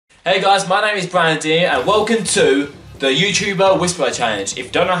Hey guys, my name is Brandon and welcome to the YouTuber Whisperer Challenge. If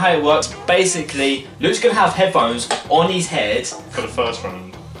you don't know how it works, basically Luke's going to have headphones on his head. For the first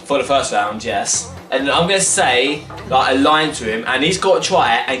round. For the first round, yes. And I'm going to say like a line to him and he's got to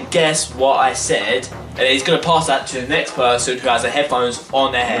try it and guess what I said. And he's going to pass that to the next person who has the headphones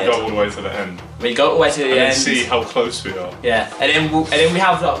on their head. We go all the way to the end. We go all the way to the end. And see how close we are. Yeah, and then we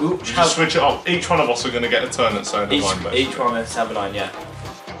have like... We'll just switch it up. Each one of us are going to get a turn at saying the line, basically. Each one of us have a line, yeah.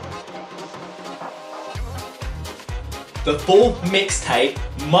 The full mixtape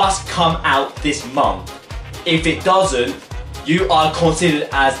must come out this month. If it doesn't, you are considered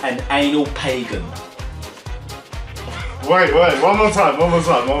as an anal pagan. Wait, one more time.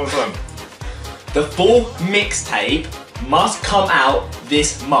 The full mixtape must come out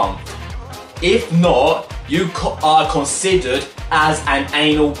this month. If not, you are considered as an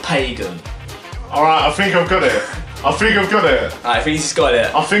anal pagan. Alright, I think I've got it. Alright, I think he's got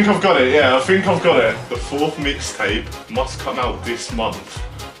it. I think I've got it, yeah, I think I've got it. The fourth mixtape must come out this month.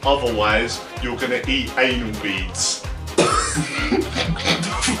 Otherwise, you're gonna eat anal beads.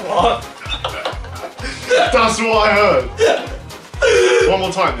 What? That's what I heard. One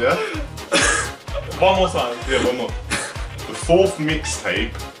more time, yeah? One more time. Yeah, one more. The fourth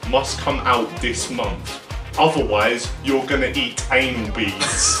mixtape must come out this month. Otherwise, you're gonna eat anal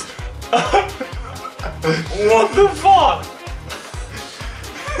beads. What the fuck?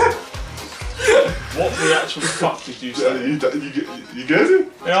 What the actual fuck did you say? You get it?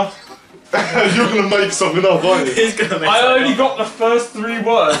 Yeah. You're gonna make something up, aren't you? He's gonna make I something only up. got the first 3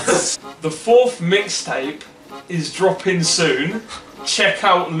 words. The fourth mixtape is dropping soon. Check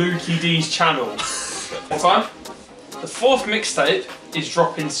out Lukey D's channel. One time. The fourth mixtape is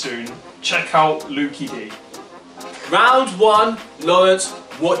dropping soon. Check out Lukey D. Round 1, Lawrence,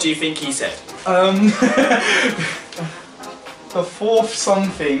 what do you think he said? The fourth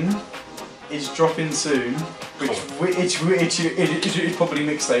something is dropping soon, which is probably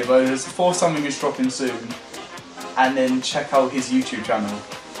mixtape, but the fourth something is dropping soon, and then check out his YouTube channel.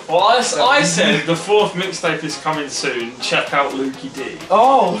 Well, I said the fourth mixtape is coming soon. Check out Lukey D.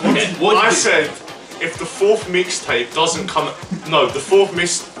 Oh! What I said, if the fourth mixtape doesn't come... No, the fourth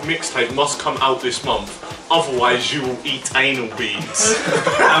mixtape must come out this month. Otherwise, you will eat anal beads.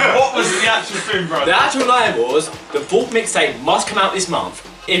 And what was the actual thing, bro? The actual line was, the fourth mixtape must come out this month.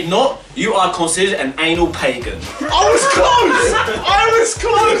 If not, you are considered an anal pagan. I was close!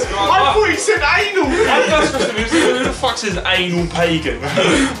 I thought you said anal! My first question is, who the fuck says anal pagan?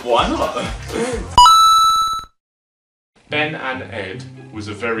 Why not? Ben and Ed was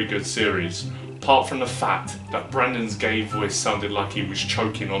a very good series, apart from the fact that Brandon's gay voice sounded like he was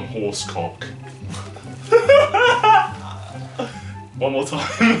choking on horse cock. One more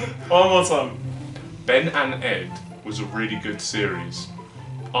time. One more time. Ben and Ed was a really good series,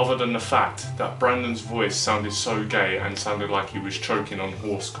 other than the fact that Brandon's voice sounded so gay and sounded like he was choking on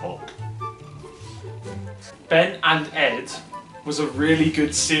horse cock. Ben and Ed was a really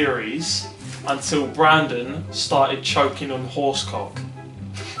good series until Brandon started choking on horsecock.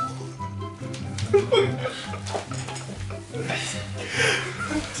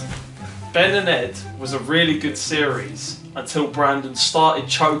 Ben and Ed was a really good series until Brandon started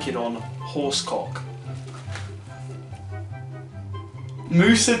choking on horsecock.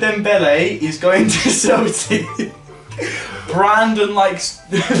 Moussa Dembele is going to Celtic. Brandon likes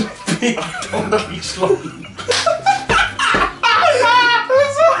big donkey slong.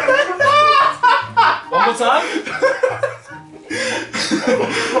 One more time?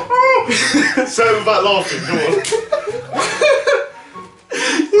 Say it without laughing, go on.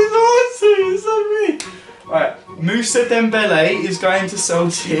 It's so me. Right, Moussa Dembele is going to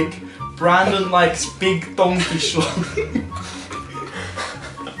Celtic. Brandon likes big donkey slong.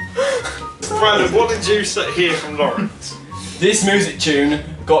 Brandon, what did you hear from Lawrence? This music tune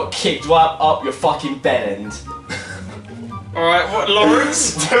got kicked right up your fucking bed end. Alright, what,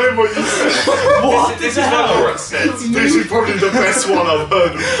 Lawrence? Tell him what you said. What? This is what Lawrence said. This is probably the best one I've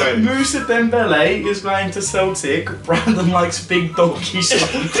heard of Ben. Moussa Dembele is going to Celtic. Brandon likes big donkey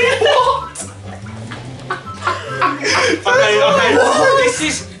slong. What? Okay. This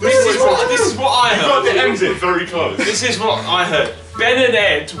is what I You got heard. to end it very close. This is what I heard. Ben and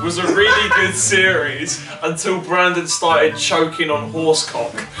Ed was a really good series until Brandon started choking on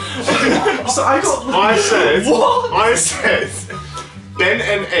horsecock. So I said, what? I said, Ben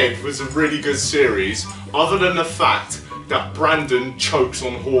and Ed was a really good series, other than the fact that Brandon chokes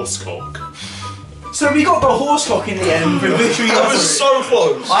on horsecock. So we got the horsecock in the end, but literally That was so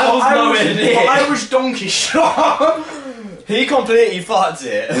close. I was donkey slong. He completely fucked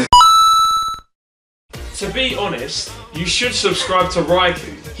it. To be honest, you should subscribe to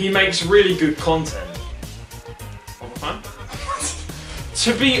Raikou. He makes really good content.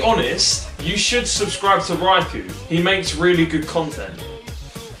 To be honest, you should subscribe to Raikou. He makes really good content.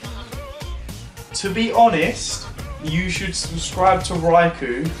 To be honest, you should subscribe to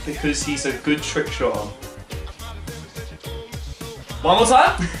Raikou because he's a good trick shotter. One more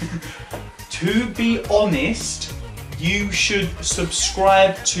time? To be honest, you should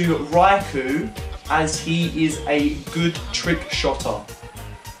subscribe to Raikou as he is a good trick shotter.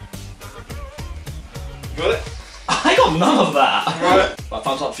 Got it? I got none of that. Right,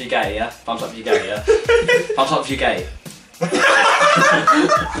 thumbs up if you're gay, yeah? Thumbs up if you're gay, yeah? Thumbs up if you're gay.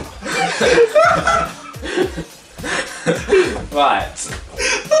 Right.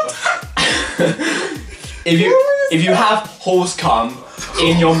 If you have horse cum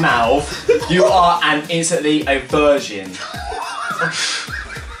in your mouth, you are instantly a virgin.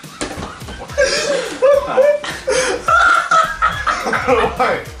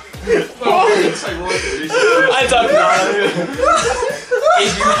 I don't know.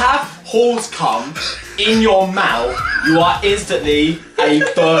 If you have horse cum in your mouth, you are instantly a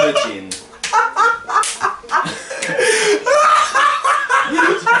virgin.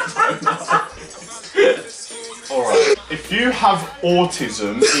 Alright. If you have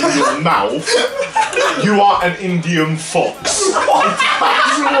autism in your mouth, you are an Indian fox. That's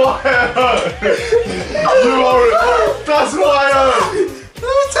what I heard. That's what I heard.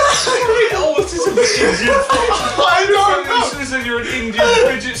 Autism is Indian fox. I don't know. You said you're an Indian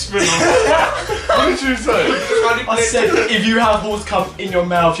fidget spinner. What did you say? I said if you have horse cum in your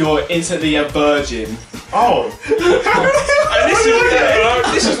mouth, you're instantly a virgin. Oh. And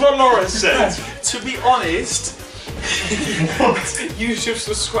this is what Lawrence said. To be honest, you should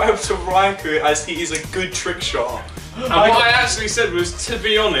subscribe to Raikou as he is a good trick shot. And what I actually said was, to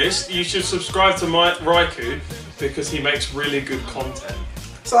be honest, you should subscribe to Raikou because he makes really good content.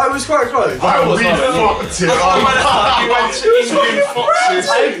 So I was quite close. We fucked it. You went to Indian foxes.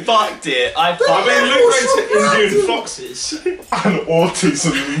 I fucked it. I mean, Luke went to Indian foxes. And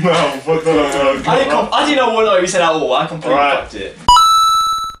autism mouth. I don't know where I didn't know what you said at all. I completely fucked it.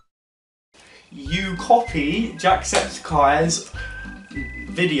 You copy Jacksepticeye's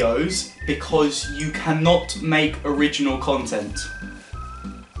videos because you cannot make original content.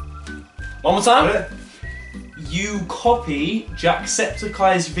 One more time? You copy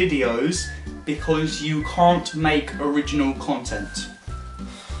Jacksepticeye's videos because you can't make original content.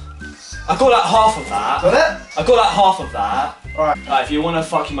 I got like half of that. Got it? I got like half of that. Alright. Right, if you want to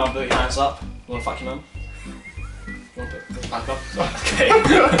fuck your mum, put your hands up. You want to fuck your mum? You want to put your hands up?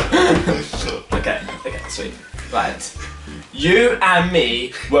 Okay. Okay, sweet. Right. You and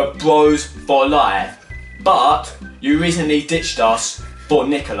me were bros for life, but you recently ditched us for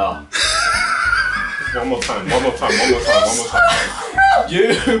Nicola. One more time.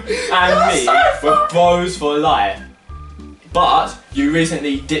 You and me were bros for life, but you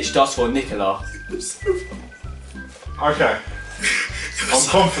recently ditched us for Nicola. Okay. I'm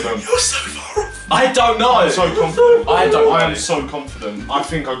confident. You're so far off. I don't know. I'm so confident. I don't know. I am so confident. I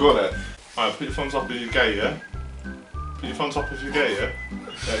think I got it. Alright, put your thumbs up if you're gay, yeah? Put your thumbs up if you're gay, yeah?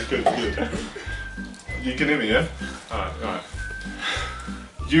 Yeah, good. You can hear me, yeah? Alright.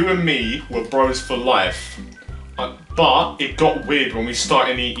 You and me were bros for life, but it got weird when we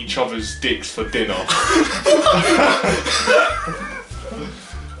started to eat each other's dicks for dinner.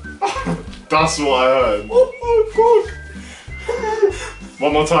 That's what I heard. Oh my god.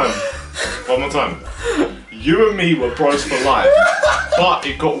 One more time. You and me were bros for life, but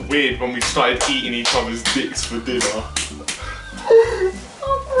it got weird when we started eating each other's dicks for dinner.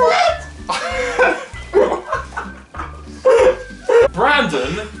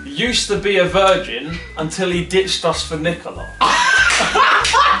 Brandon used to be a virgin until he ditched us for Nicola. Oh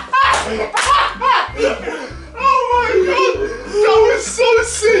my god! That was so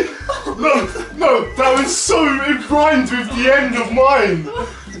sick! No, that was so, it rhymed with the end of mine!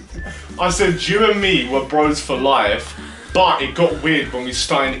 I said you and me were bros for life, but it got weird when we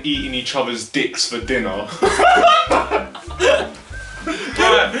started eating each other's dicks for dinner.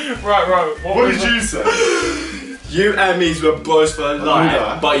 Right. What did you say? You and me were bros for that.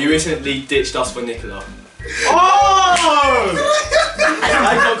 life, but you recently ditched us for Nicola. Oh!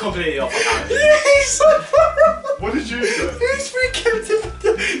 I got completely off on that. He's so far off. What did you say? He's freaking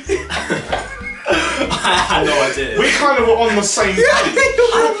I had no idea. We kind of were on the same page.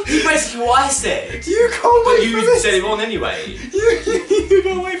 Basically what I said. You can't But wait you for this. said it wrong anyway. You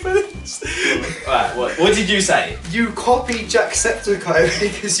can't wait for this. Right, what did you say? You copy Jacksepticeye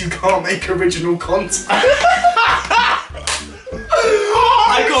because you can't make original content.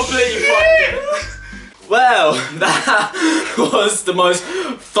 I completely fucked it. Well, hell? That was the most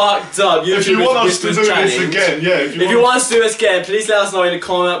fucked up YouTube If you want us to Whispers do challenge. this again, yeah. If you want us to do this again, please let us know in the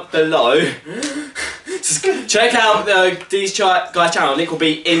comment below. Just check out these guys' channel. Link will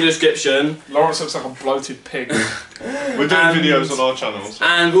be in the description. Lawrence looks like a bloated pig. We're doing videos on our channels.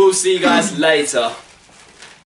 And we'll see you guys later.